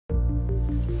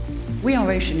We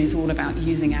Are Ocean is all about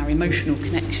using our emotional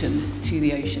connection to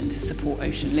the ocean to support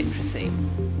ocean literacy.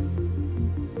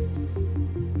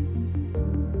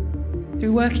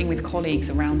 Through working with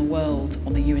colleagues around the world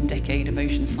on the UN Decade of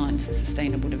Ocean Science and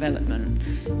Sustainable Development,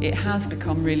 it has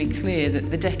become really clear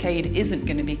that the decade isn't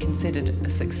going to be considered a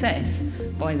success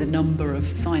by the number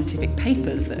of scientific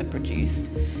papers that are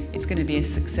produced. It's going to be a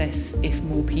success if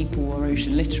more people are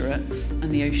ocean literate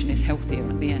and the ocean is healthier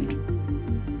at the end.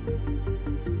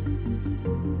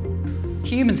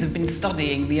 Humans have been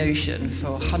studying the ocean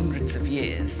for hundreds of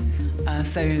years,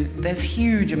 so there's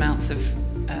huge amounts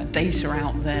of data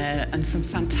out there and some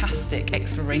fantastic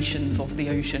explorations of the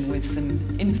ocean with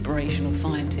some inspirational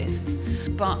scientists.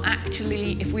 But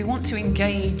actually, if we want to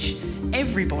engage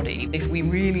everybody, if we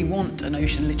really want an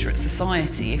ocean literate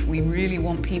society, if we really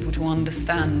want people to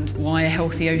understand why a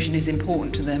healthy ocean is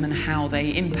important to them and how they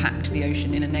impact the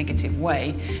ocean in a negative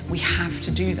way, we have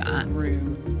to do that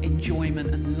through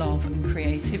enjoyment and love and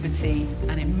creativity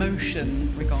and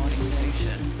emotion regarding the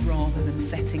ocean, rather than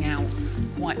setting out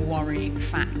quite worrying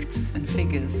facts and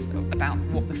figures about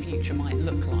what the future might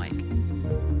look like.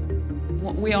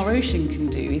 What We Are Ocean can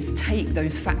do is take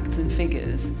those facts and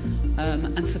figures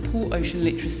and support ocean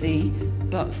literacy,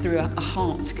 but through a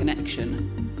heart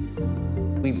connection.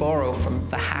 We borrow from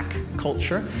the hack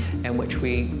culture, in which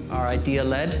we are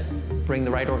idea-led, bring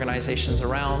the right organizations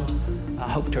around,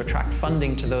 hope to attract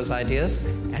funding to those ideas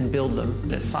and build them.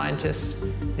 As scientists,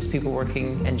 as people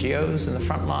working NGOs in the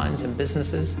front lines and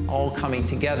businesses, all coming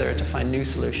together to find new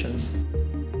solutions.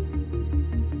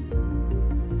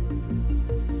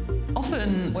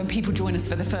 Often when people join us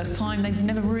for the first time, they've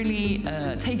never really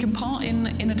taken part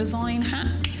in a design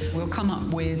hack. We'll come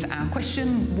up with our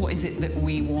question, what is it that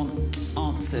we want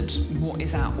answered, what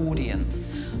is our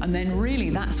audience? And then really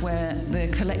that's where the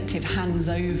collective hands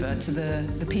over to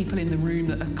the people in the room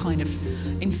that are kind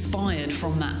of inspired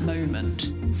from that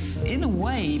moment. In a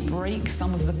way, break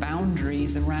some of the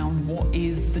boundaries around what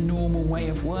is the normal way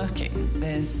of working.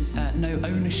 There's no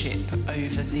ownership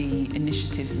over the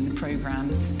initiatives and the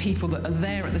programmes. It's people that are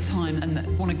there at the time and that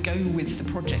want to go with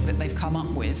the project that they've come up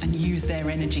with and use their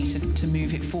energy to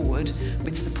move it forward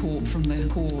with support from the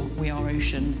core We Are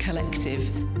Ocean collective.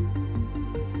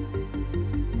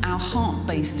 Our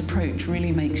heart-based approach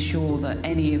really makes sure that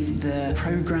any of the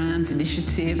programmes,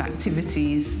 initiative,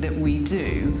 activities that we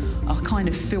do are kind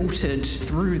of filtered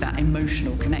through that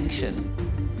emotional connection.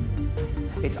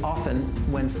 It's often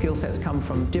when skill sets come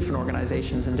from different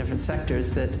organizations and different sectors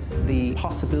that the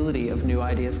possibility of new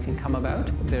ideas can come about.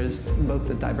 There's both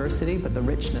the diversity but the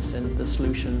richness in the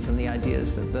solutions and the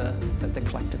ideas that the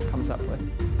collective comes up with.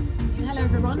 Hello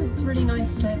everyone, it's really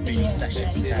nice to be here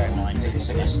today.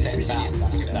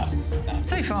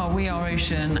 So far, We Are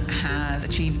Ocean has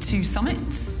achieved 2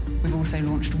 summits. We've also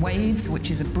launched Waves,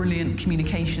 which is a brilliant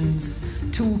communications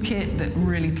toolkit that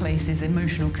really places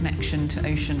emotional connection to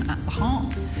ocean at the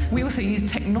heart. We also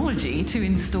use technology to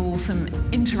install some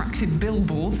interactive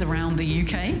billboards around the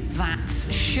UK that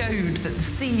showed that the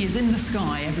sea is in the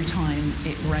sky every time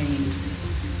it rained.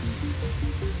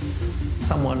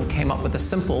 Someone came up with a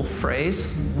simple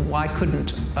phrase, why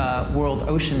couldn't World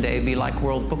Ocean Day be like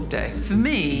World Book Day? For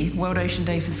me, World Ocean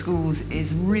Day for schools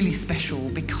is really special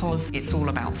because it's all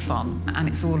about fun and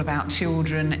it's all about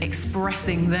children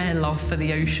expressing their love for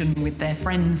the ocean with their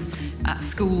friends at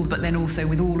school, but then also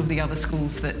with all of the other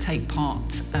schools that take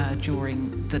part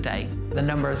during the day. The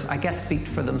numbers, I guess, speak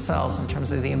for themselves in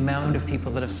terms of the amount of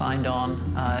people that have signed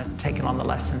on, taken on the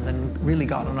lessons and really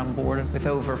gotten on board, with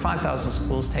over 5,000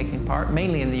 schools taking part,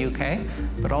 mainly in the UK,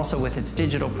 but also with its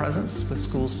digital presence, with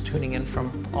schools tuning in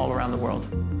from all around the world.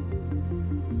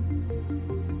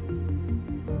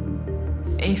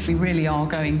 If we really are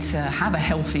going to have a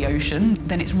healthy ocean,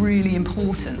 then it's really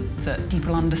important that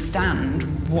people understand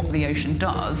what the ocean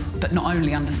does, but not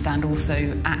only understand,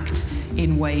 also act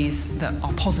in ways that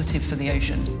are positive for the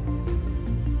ocean.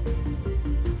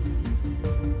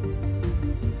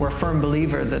 We're a firm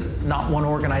believer that not one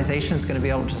organization is going to be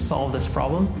able to solve this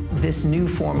problem. This new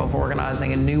form of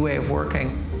organizing, a new way of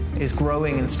working, is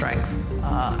growing in strength.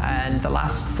 And the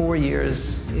last 4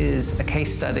 years is a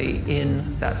case study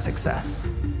in that success.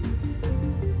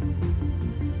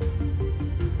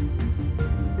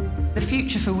 The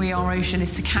future for We Are Ocean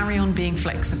is to carry on being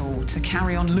flexible, to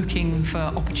carry on looking for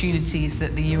opportunities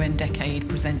that the UN Decade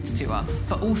presents to us,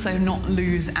 but also not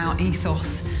lose our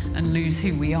ethos and lose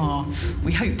who we are.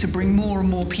 We hope to bring more and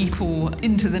more people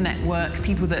into the network,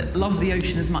 people that love the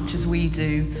ocean as much as we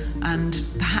do, and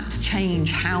perhaps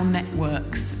change how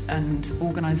networks and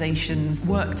organisations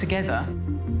work together.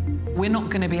 We're not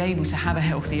going to be able to have a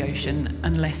healthy ocean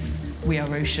unless We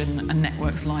Are Ocean and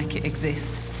networks like it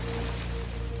exist.